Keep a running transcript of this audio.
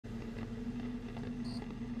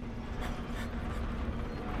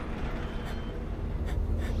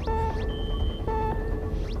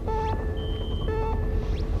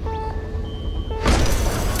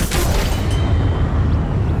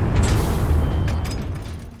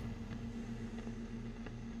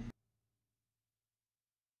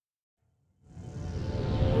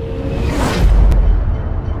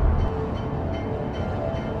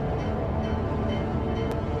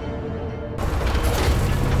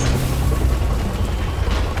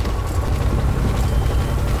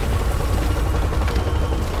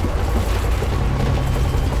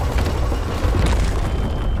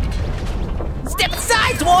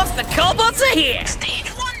The cobots are here! Stage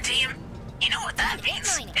 1, team! You know what that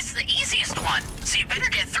means? It's the easiest one, so you better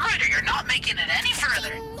get through it or you're not making it any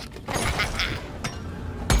further.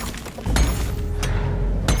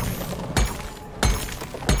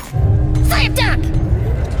 Slam dunk!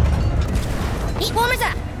 Heat warmers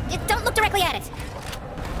up! Just don't look directly at it.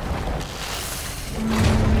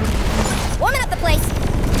 Warming up the place.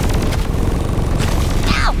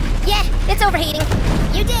 Ow! Yeah, it's overheating.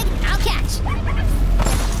 You dig, I'll catch.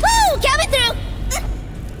 Woo! Coming through!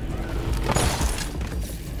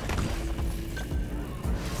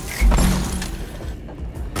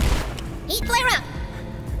 Heat flare up!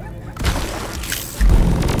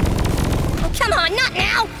 Oh, come on, not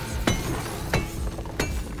now!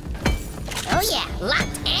 Oh yeah,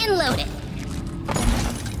 locked and loaded.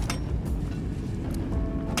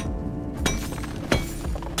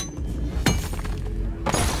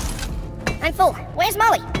 I'm full. Where's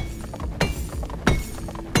Molly?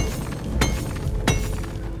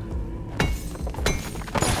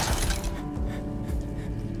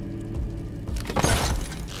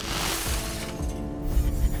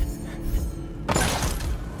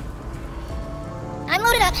 I'm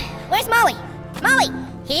loaded up. Where's Molly? Molly!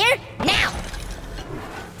 Here? Now!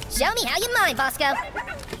 Show me how you mine, Bosco.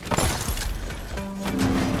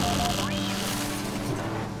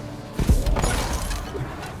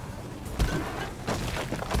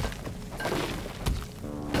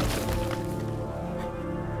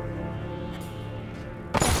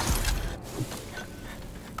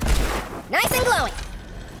 Nice and glowing.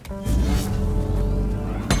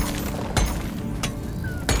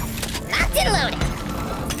 Locked and loaded.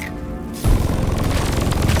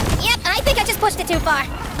 Yep, I think I just pushed it too far.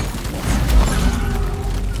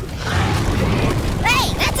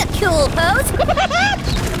 Hey, that's a cool pose.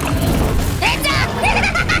 Heads up!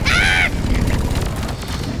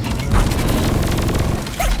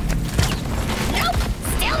 Nope,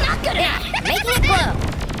 still not good enough. Making it glow.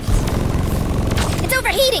 It's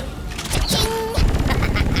overheating.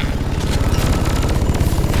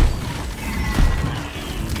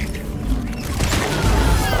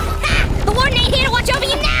 The warden ain't here to watch over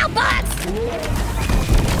you now, Bugs!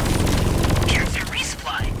 Here's your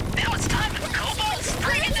resupply. Now it's time for the cobots.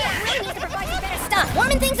 Bring it down! Really needs to provide some better stuff.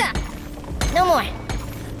 Warming things up. No more.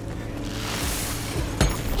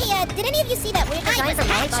 Hey, did any of you see that weird design from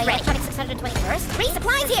Molly by Electronic 621st?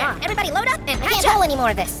 Resupplies here! Everybody load up and I can't hold any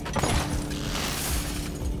more of this.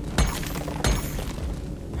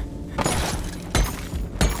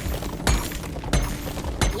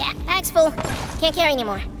 Yeah, bag's full. Can't carry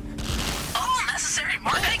anymore. All necessary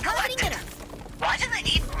marketing collected. Why do they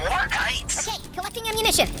need more kites? Okay, collecting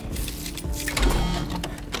ammunition.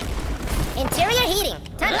 Interior heating.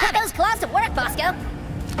 Time to put those claws to work, Bosco.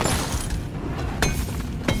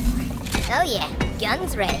 Oh yeah,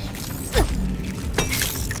 guns ready.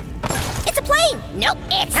 It's a plane! Nope,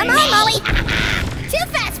 it's Come on, Molly! Too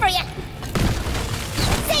fast for you!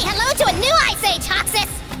 Say hello to a new Ice Age, Hoxus!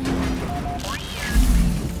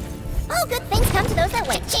 All good things come to those that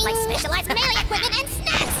wait. Like specialized melee equipment and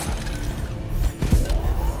snacks!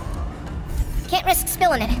 Can't risk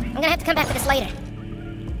spilling it. I'm gonna have to come back for this later.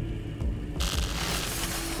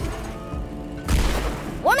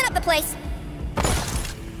 Warming up the place.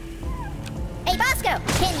 Hey, Bosco,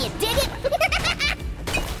 can you dig it?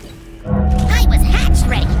 I was hatched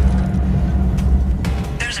ready.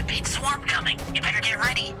 There's a big swarm coming. You better get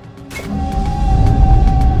ready.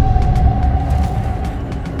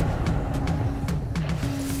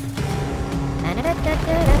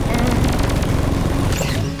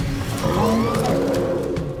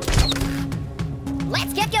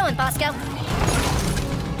 Let's get going, Bosco.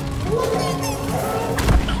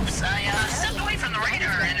 Oops, I stepped away from the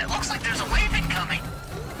radar and it looks like there's a wave incoming.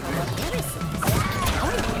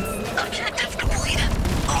 Objective completed.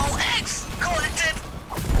 All eggs collected.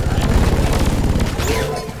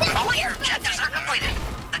 All your objectives are completed.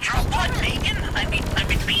 The drop pod beacon,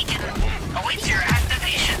 beacon, awaits your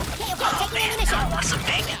activation. Oh man, I want some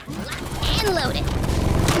bacon. And loaded.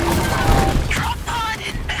 Drop pod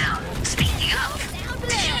inbound. Speaking of,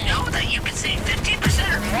 did you know that you can save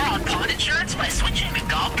 15% or more on pod insurance by switching to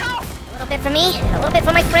Galactic? A little bit for me, a little bit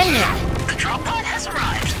for my friend here. The drop pod has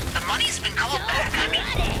arrived. The money's been called back.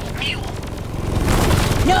 Mule.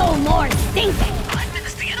 No more thinking! 5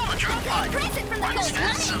 minutes to get on the drop pod. Run as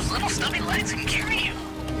fast as those little stubby legs can carry you.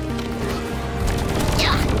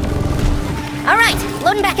 Yeah. All right,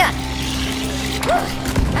 loading back up. Whew,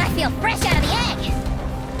 I feel fresh out of the egg.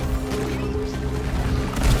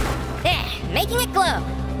 There, making it glow.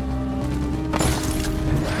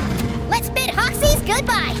 Let's bid Hoxies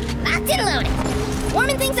goodbye. Locked and loaded.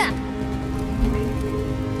 Warming things up.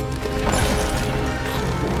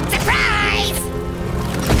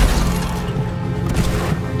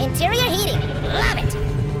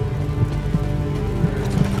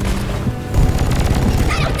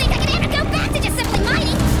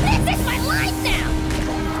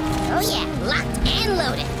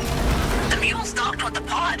 stopped with the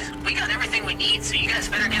pod. We got everything we need, so you guys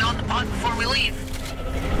better get on the pod before we leave.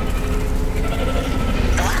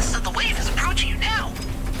 The last of the wave is approaching you now.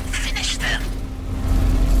 Finish them.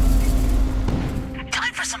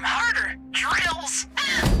 Time for some harder drills.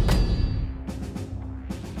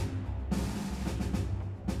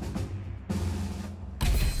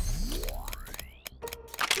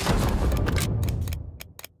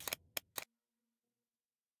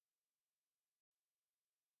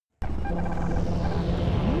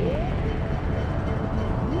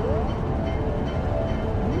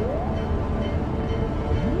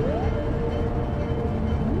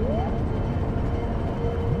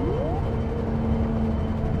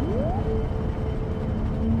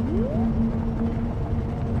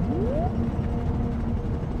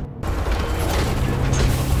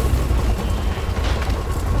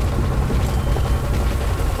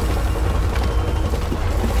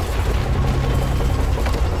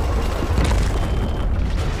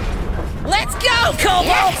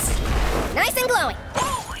 Yes! Nice and glowing.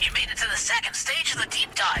 Oh, you made it to the second stage of the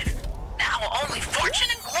deep dive. Now only fortune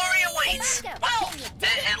and glory awaits. Well,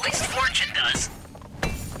 at least fortune does.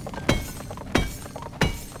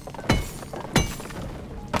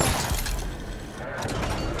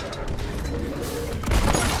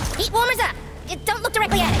 Heat warmers up. Don't look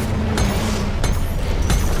directly at it.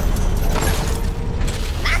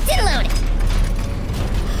 Locked and loaded.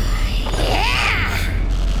 Yeah!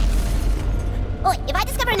 Oi, if I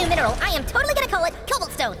discover a new mineral, I am totally gonna call it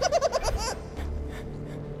cobblestone.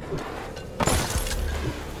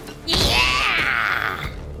 Yeah!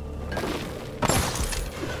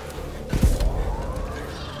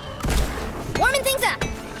 Warming things up.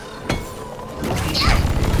 Yeah!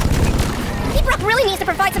 Deep Rock really needs to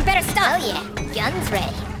provide some better stuff. Oh yeah, guns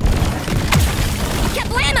ready.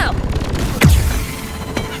 Kablamo!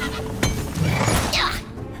 Yeah!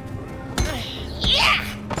 Yeah!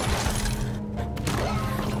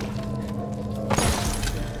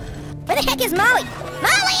 Where the heck is Molly?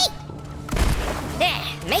 Molly! There,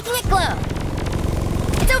 making it glow.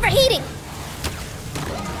 It's overheating.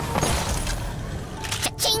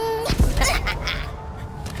 Cha-ching!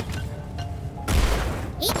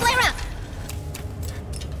 Heat flare up.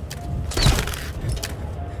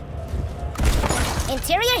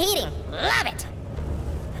 Interior heating. Love it.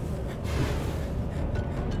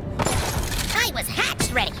 I was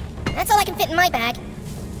hatched ready. That's all I can fit in my bag.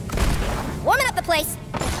 Warming up the place.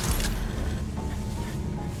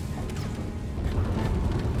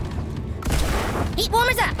 Heat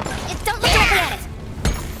warmers up. Don't look directly at it.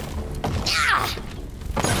 Ah.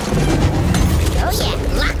 Oh yeah,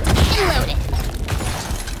 locked and loaded.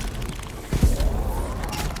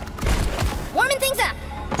 Warming things up.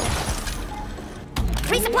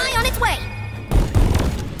 Resupply on its way.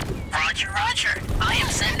 Roger, roger. I am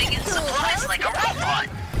sending in supplies like a robot.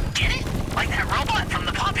 Get it? Like that robot from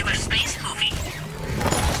the popular space movie.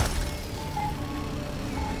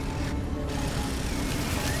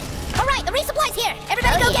 All right, the resupply's here.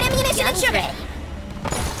 Everybody go get ammunition and sugar.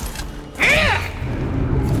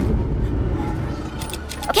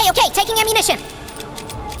 Okay, taking ammunition.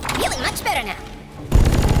 Feeling much better now.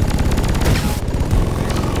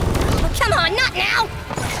 Oh, come on, not now.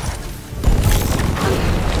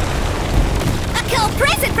 A cold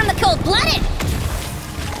present from the cold-blooded.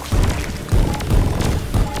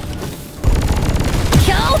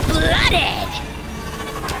 Cold-blooded.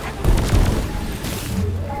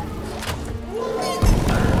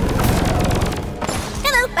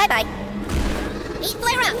 Bye-bye. Heat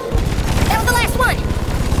flare up. That was the last one.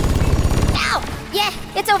 Ow! Yeah,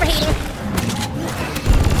 it's overheating.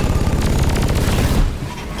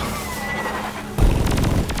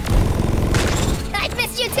 I've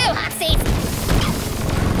missed you too, Hoxie.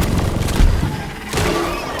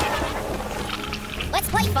 Let's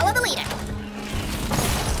play follow the leader.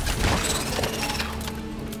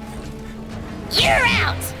 You're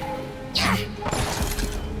out! Yeah.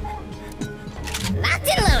 Locked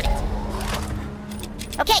and loaded.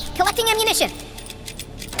 Okay, collecting ammunition.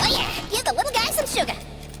 Oh yeah, give the little guy some sugar.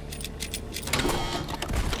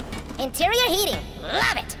 Interior heating.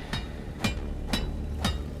 Love it.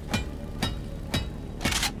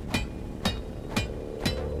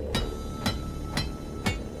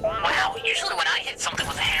 Wow, usually when I hit something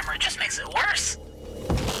with a hammer, it just makes it worse.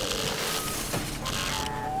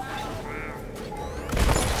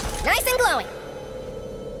 Nice and glowing.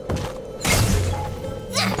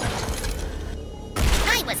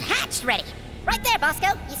 I was hatched ready. Right there, Bosco.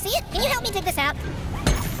 You see it? Can you help me dig this out?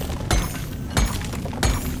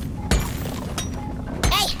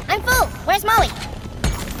 Hey, I'm full. Where's Molly?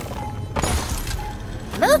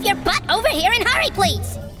 Move your butt over here and hurry,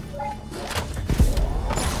 please.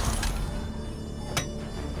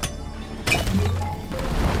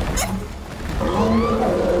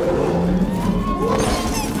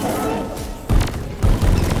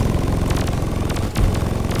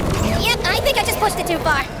 I just pushed it too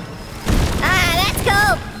far. Ah, that's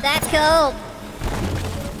cold. That's cold.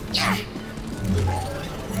 Yeah.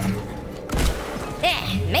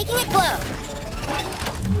 There, making it glow.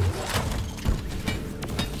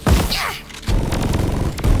 Yeah.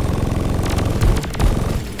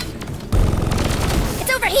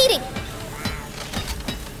 It's overheating.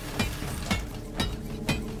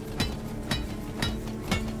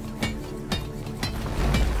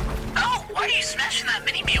 Oh, why are you smashing that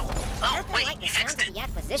mini mule? Oh, wait, you fixed it. The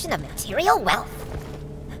acquisition of material wealth.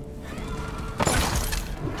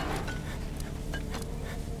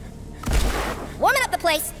 Warming up the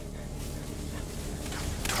place.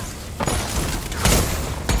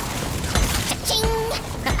 Cha-ching!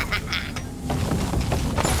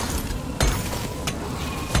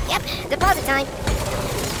 Yep, deposit time.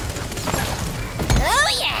 Oh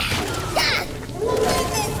yeah! Ah!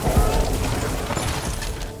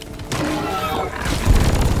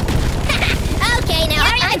 Okay, now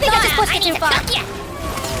I think I just pushed it too far.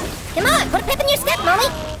 Come on, put a pep in your step, Molly.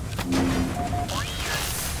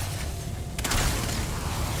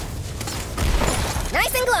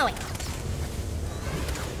 Nice and glowing.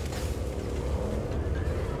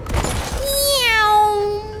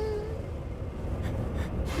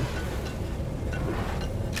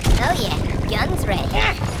 Oh yeah, guns ready.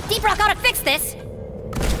 Deep Rock ought to fix this.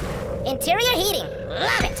 Interior heating,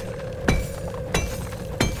 love it.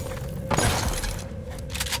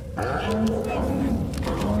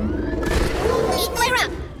 Heat flare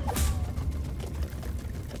up.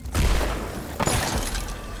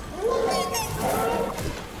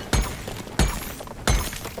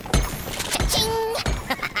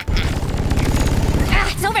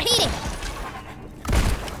 It's overheating!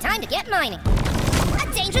 Time to get mining.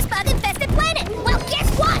 A dangerous bug-infested planet! Well, guess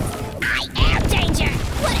what? I am danger!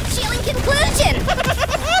 What a chilling conclusion!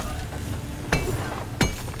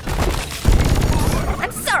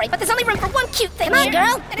 I'm sorry, but there's only room for one cute thing. Come on,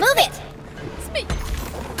 girl! Move it!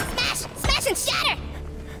 Smash! Smash and shatter!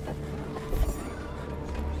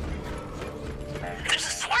 There's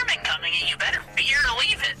a swarm incoming and you better be here to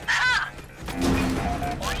leave it. Huh?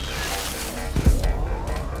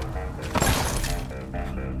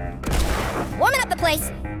 Warming up the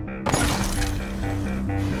place.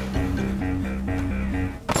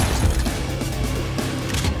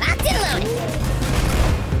 Locked and loaded.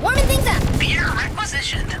 Warming things up. Beer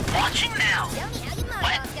requisitioned. Watching now. Show me how you mine,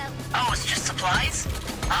 What? Roscoe. Oh, it's just supplies?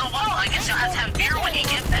 Oh, well, I guess you'll have to have beer when you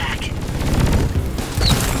get back.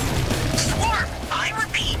 Swarm! I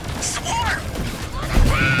repeat, swarm!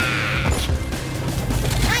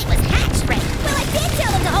 I was hatched ready. Well, I did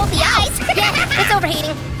tell them to hold the ice. Yeah, it's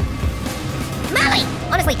overheating. Molly!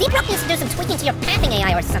 Honestly, Deep Rock needs to do some tweaking to your pathing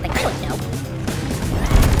AI or something. I don't know.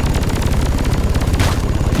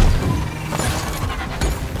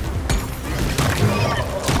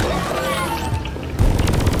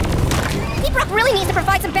 Deep Rock really needs to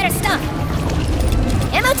provide some better stuff.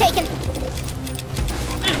 Ammo taken.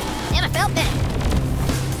 Never felt better.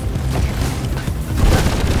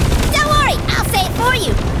 Don't worry, I'll say it for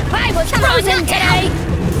you. I was frozen today.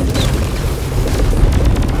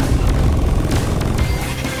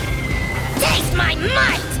 Taste my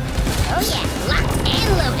might! Oh yeah, locked and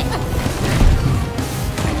loaded.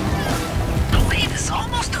 The wave is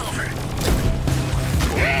almost over.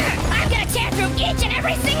 I'm gonna tear through each and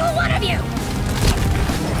every single one of you!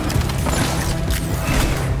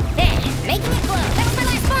 There, making it glow. That was my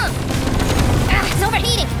last bomb. It's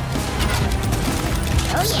overheating.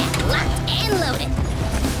 Oh yeah, locked and loaded.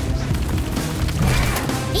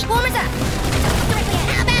 Heat warmers up.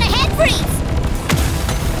 How about a head freeze?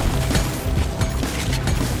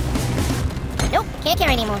 Nope, can't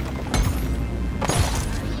carry anymore.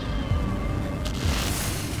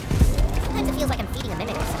 Sometimes it feels like I'm feeding a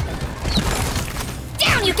mimic or something.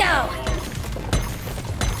 Down you go!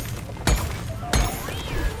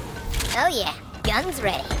 Oh yeah, guns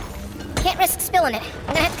ready. Can't risk spilling it.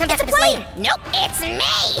 I'm gonna have to come back to this later. Nope, it's me!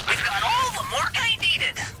 We've got all the morkite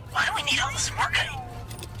needed. Why do we need all this morkite?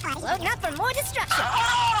 Loading up for more destruction.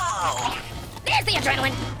 Oh! There's the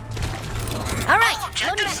adrenaline. All right,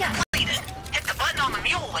 loading Objectives back up. completed. Hit the button on the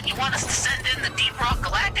mule when you want us to send in the Deep Rock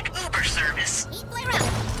Galactic Uber service. Heat flare up.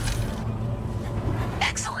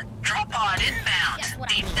 Excellent. Drop pod inbound. Just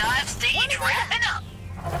what I Deep need. dive stage wrapping up.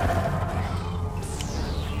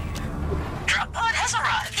 Drop pod has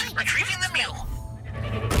arrived. Retrieving the mule.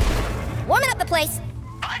 Warming up the place.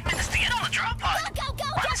 5 minutes to get on the drop pod. Go!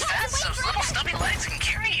 Run as Don't fast as wait those little stubby legs can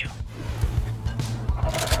carry you.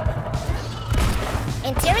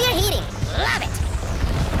 Interior heating. Love it.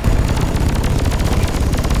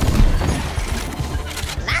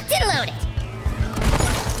 Locked and loaded.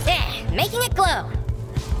 There, making it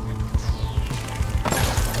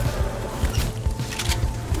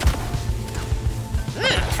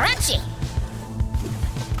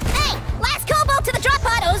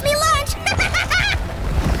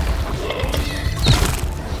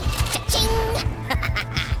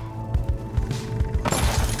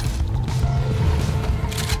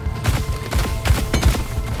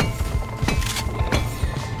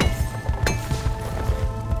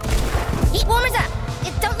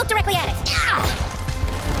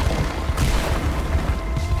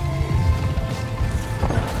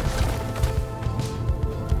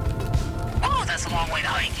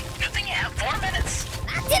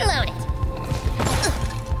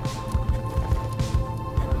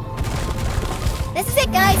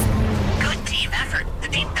it, guys. Good team effort. The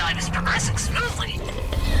deep dive is progressing smoothly.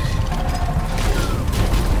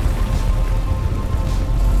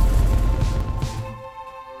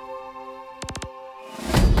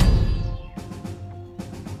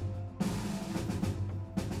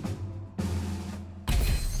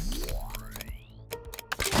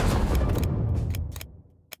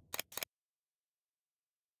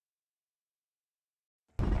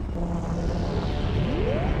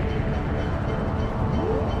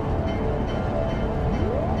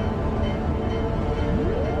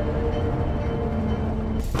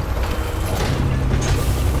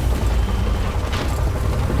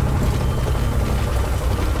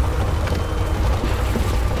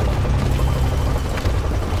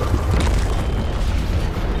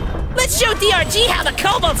 Show DRG how the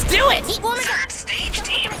kobolds do it! Third stage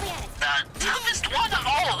team. The toughest one of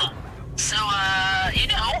all of them. So, you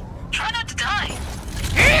know, try not to die.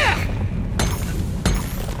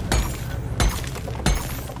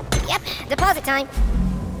 Yep, deposit time.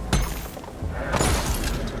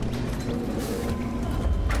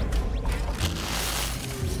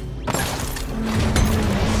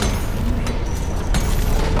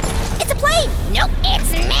 It's a plane! Nope,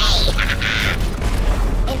 it's me!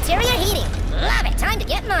 Interior heating. Love it. Time to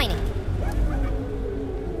get mining.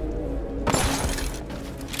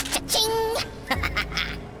 Cha-ching!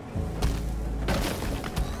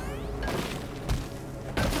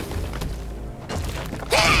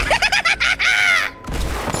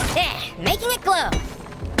 There, making it glow.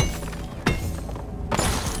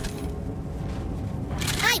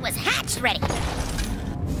 I was hatched ready.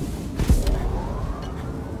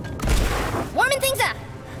 Warming things up.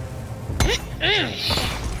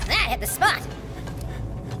 That hit the spot.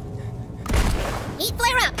 Heat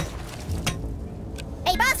flare up.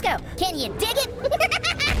 Hey, Bosco, can you dig it?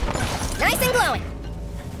 Nice and glowing.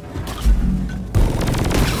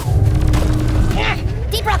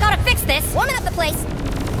 Deep Rock ought to fix this. Warming up the place.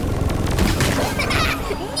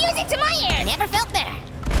 Music to my ears. Never felt better.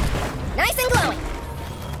 Nice and glowing.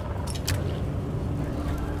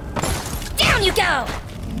 Down you go.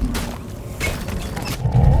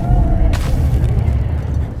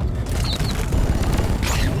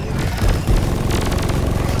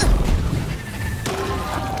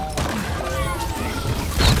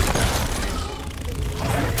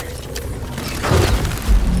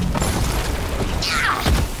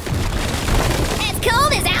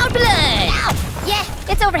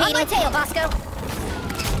 It's overheating. On my tail, Bosco.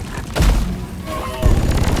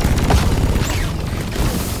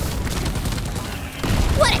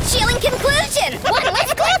 What a chilling conclusion! One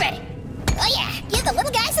less Clifford! Oh yeah, give the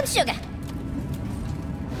little guy some sugar.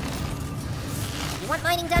 You want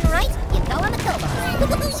mining done right? You go on the cobalt.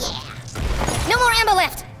 Yeah! No more ammo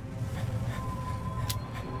left!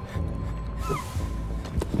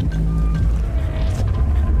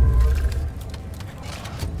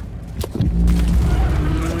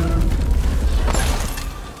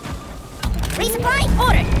 Resupply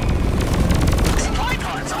ordered! Supply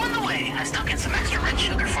pods on the way. I stuck in some extra red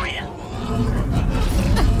sugar for you.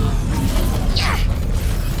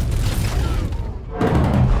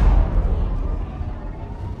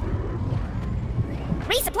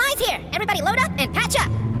 Resupplies here! Everybody load up and patch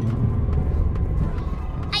up!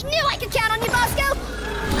 I knew I could count on you, Bosco!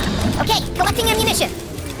 Okay, collecting ammunition.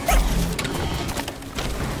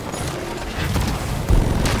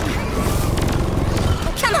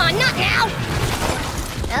 Come on, not now!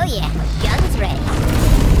 Oh yeah, guns ready.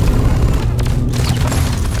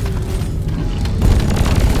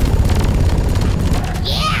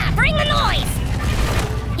 Yeah, bring the noise!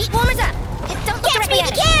 Heat warmers up. Don't look directly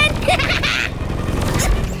at it.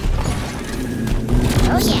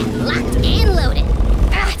 Oh yeah, locked and loaded.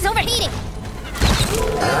 Ah, it's overheating.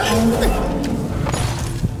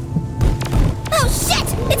 Oh shit!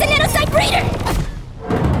 It's a nanocyte breeder!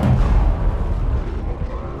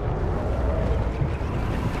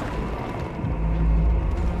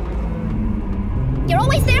 You're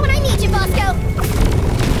always there when I need you, Bosco.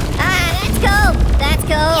 Ah, that's cool. That's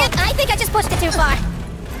cool. Yep, I think I just pushed it too far.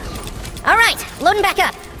 All right, loading back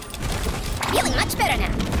up. Feeling much better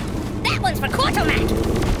now. That one's for Quartomac.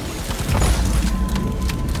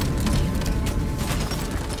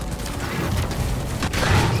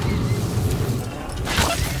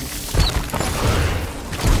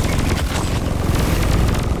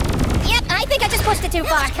 Yep, I think I just pushed it too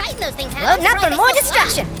far. Tighten those things out. Loading up for more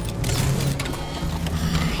destruction.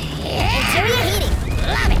 Interior heating.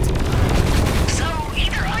 Love it. So,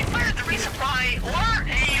 either I fired the resupply or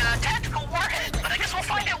a tactical warhead, but I guess we'll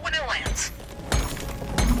find out when it lands.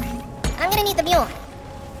 I'm gonna need the mule.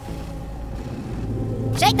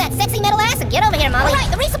 Shake that sexy metal ass and get over here, Molly. All right,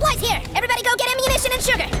 the resupply's here. Everybody go get ammunition and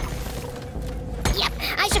sugar. Yep,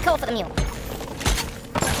 I should call for the mule.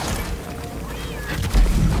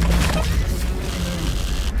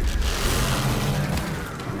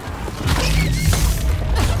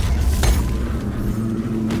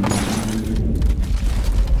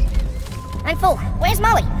 I'm full. Where's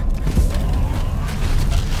Molly?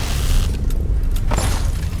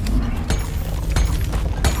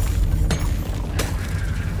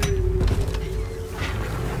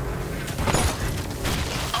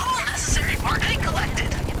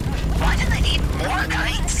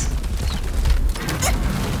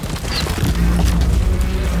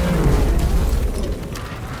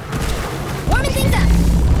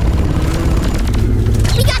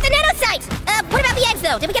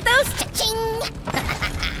 Did we get those? Cha-ching!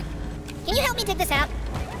 Can you help me dig this out?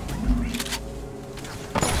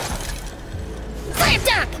 Slam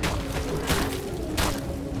dunk!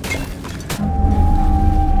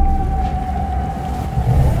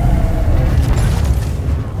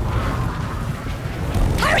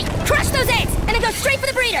 Hurry! Crush those eggs, and then go straight for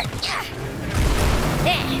the breeder!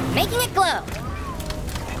 There, making it glow.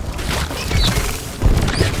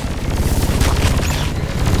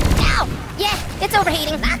 Yeah, it's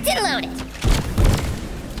overheating. Locked and loaded.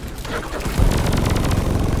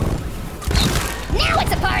 Now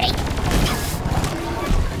it's a party!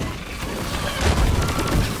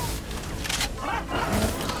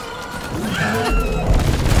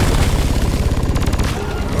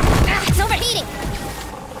 It's overheating.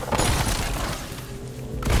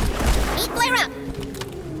 Heat flare up.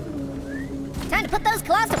 Time to put those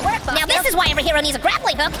claws to work, Bob. Now this is why every hero needs a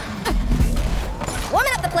grappling hook.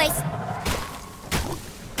 Warming up the place.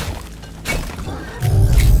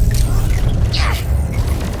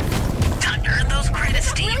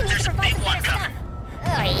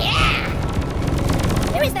 Oh, yeah!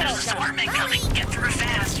 Where is that old There's a swarm incoming. Get through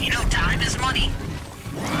fast. You know time is money.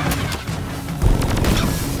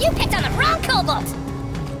 You picked on the wrong cobalt!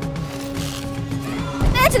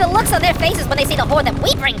 Imagine the looks on their faces when they see the horde that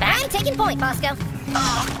we bring back. I'm taking point, Bosco.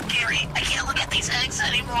 Oh, Gary, I can't look at these eggs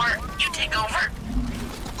anymore. You take over.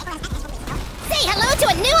 Say hello to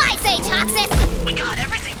a new Ice Age, Hoxus! We got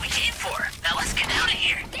everything we came for. Now let's get out of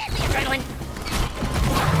here. Deadly adrenaline.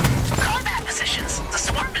 Combat positions. The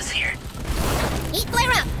swarm is here. Heat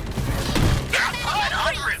flare up. Drop pod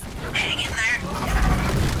en route. Hang in there.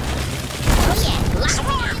 Oh yeah,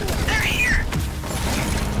 Swarm! They're here.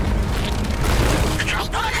 The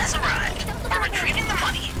drop pod has arrived. We're retrieving the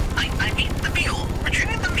money. I mean the mule.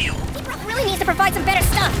 Retrieving the mule. He really needs to provide some better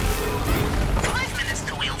stuff. 5 minutes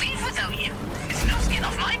till we leave without you. It's no skin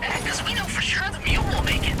off my back, because we know for sure the mule will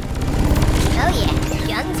make it. Oh yeah,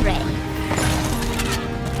 guns ready.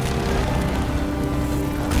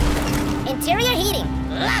 Interior heating.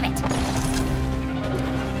 Love it.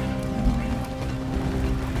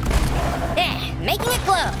 There, making it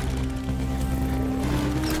glow.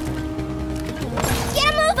 Get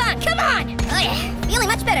a move on, come on! Oh yeah, feeling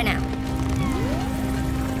much better now.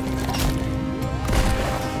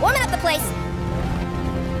 Warming up the place.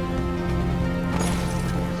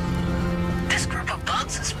 This group of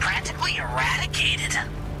bugs is practically eradicated.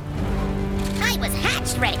 I was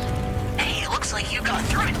hatched ready. Hey, it looks like you got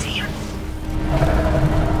through it, team.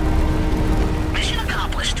 Mission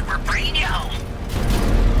accomplished. We're bringing you home.